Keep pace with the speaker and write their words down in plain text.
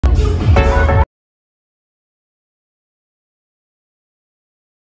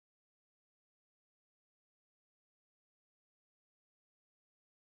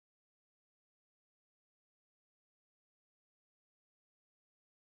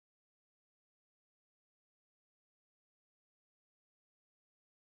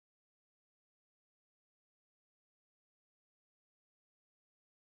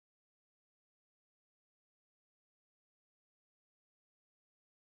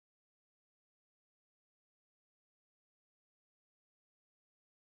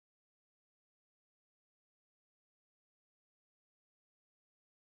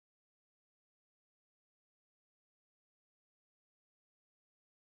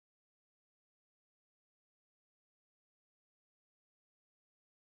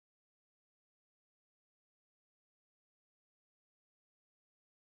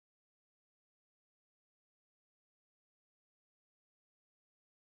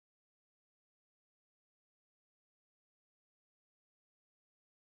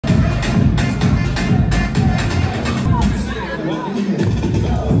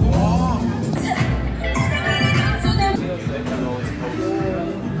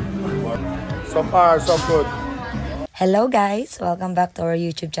So far, so good. Hello guys! Welcome back to our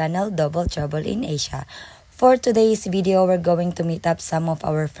YouTube channel, Double Trouble in Asia. For today's video, we're going to meet up some of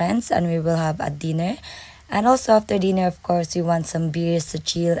our friends and we will have a dinner. And also after dinner, of course, we want some beers to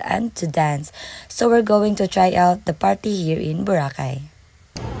chill and to dance. So we're going to try out the party here in Boracay.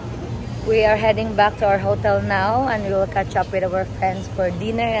 We are heading back to our hotel now and we will catch up with our friends for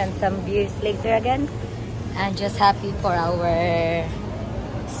dinner and some beers later again. I'm just happy for our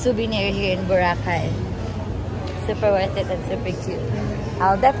souvenir here in Boracay. Super worth it and super cute.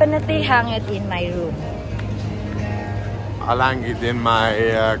 I'll definitely hang it in my room. I'll hang it in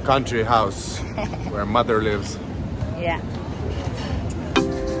my country house where mother lives. Yeah.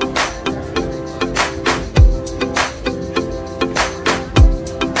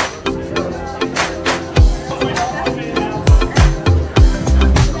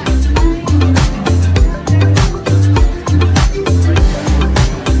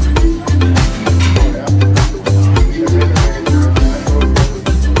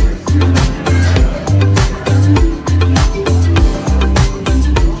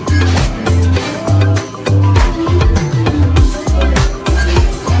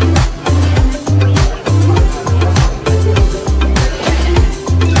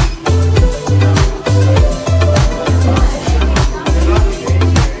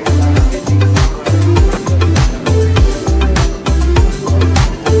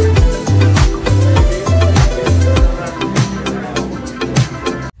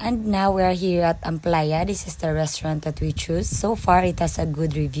 And now we are here at Amplaya. This is the restaurant that we choose. So far, it has a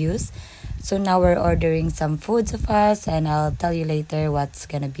good reviews. So now we're ordering some foods of us and I'll tell you later what's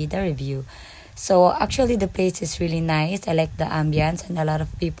gonna be the review. So actually the place is really nice. I like the ambience and a lot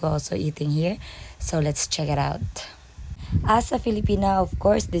of people also eating here. So let's check it out. As a Filipina, of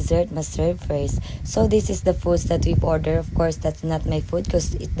course, dessert must serve first. So this is the foods that we've ordered. Of course, that's not my food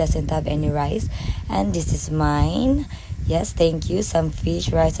because it doesn't have any rice. And this is mine. Yes, thank you. Some fish,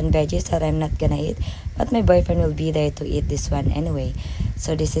 rice, and veggies that I'm not gonna eat. But my boyfriend will be there to eat this one anyway.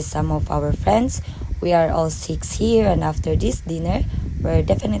 So this is some of our friends. We are all 6 here. And after this dinner, we're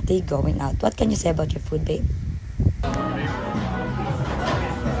definitely going out. What can you say about your food, babe?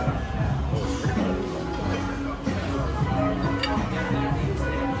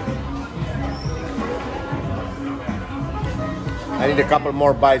 I need a couple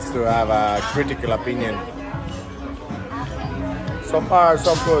more bites to have a critical opinion. So far,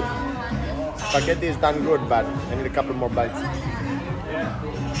 so good. Spaghetti is done good, but I need a couple more bites.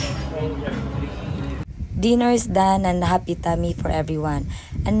 Dinner is done and happy tummy for everyone.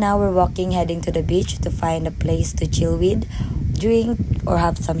 And now we're walking, heading to the beach to find a place to chill with, drink or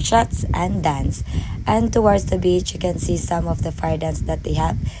have some shots and dance. And towards the beach, you can see some of the fire dance that they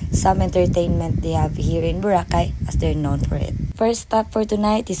have, some entertainment they have here in Boracay as they're known for it. First stop for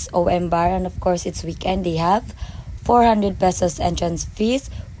tonight is OM Bar, and of course it's weekend. They have 400 pesos entrance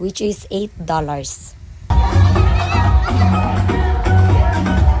fees, which is $8.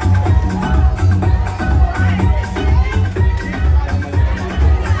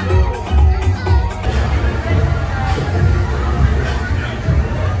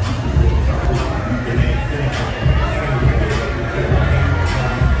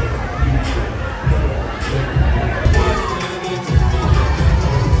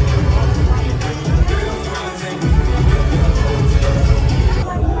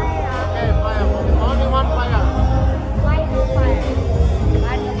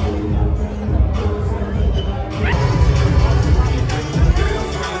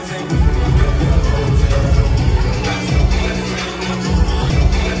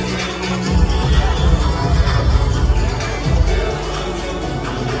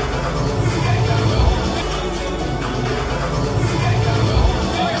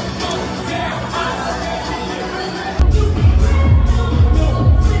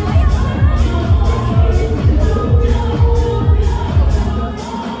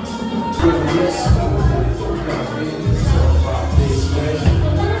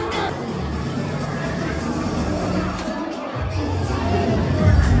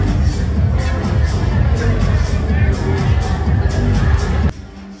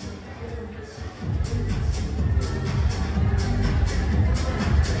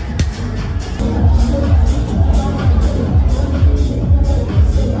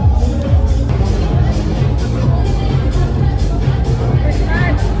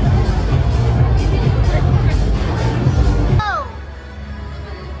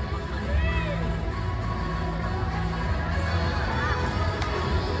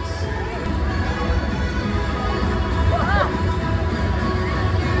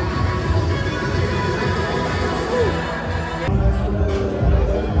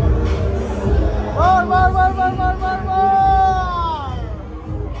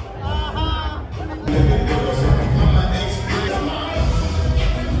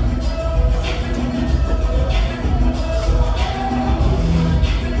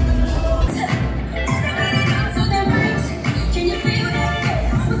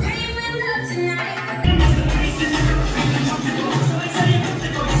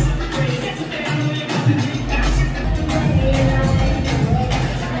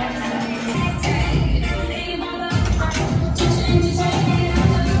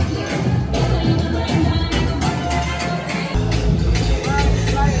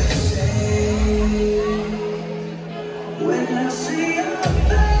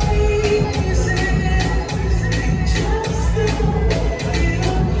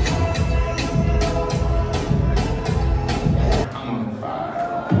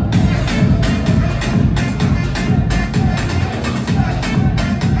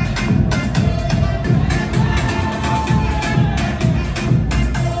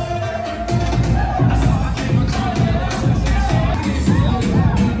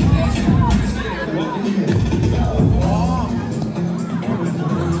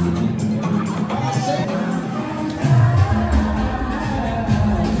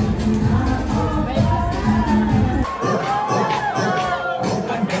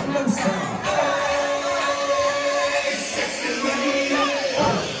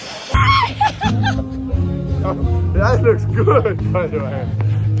 That looks good, by the way.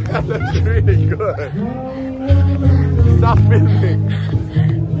 That looks really good. Stop filming.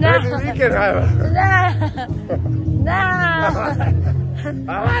 No. Maybe we can have it. No.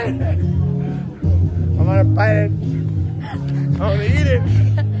 I want it. I want to bite it. I want to eat it.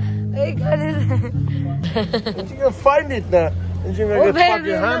 We got it. And you can find it now. And you're going to get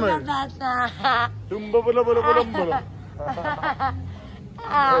fucking hammered.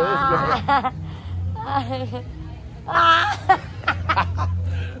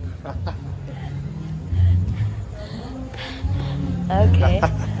 Okay,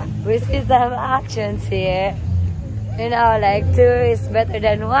 we see some actions here. You know, like 2 is better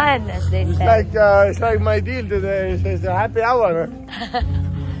than 1, as they say. It's like my deal today. It's a happy hour.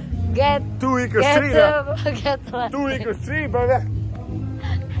 Get 2 equals 3 now. Get 1. 2 equals 3, brother.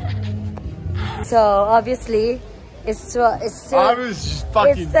 So obviously, it's still. I was just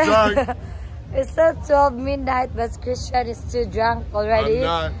fucking drunk. It's still 12 midnight, but Christian is too drunk already. I'm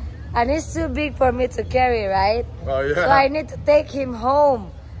not. And he's too big for me to carry, right? Oh yeah. So I need to take him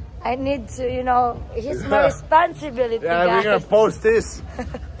home. I need to, you know, he's my responsibility, yeah, guys. we're gonna post this.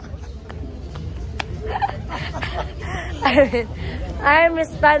 I mean, I'm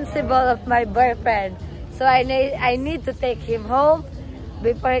responsible of my boyfriend. So I need to take him home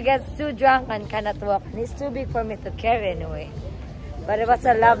before he gets too drunk and cannot walk. And he's too big for me to carry anyway. But it was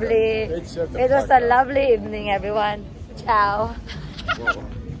a lovely evening, everyone. Ciao.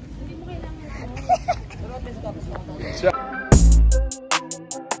 Whoa.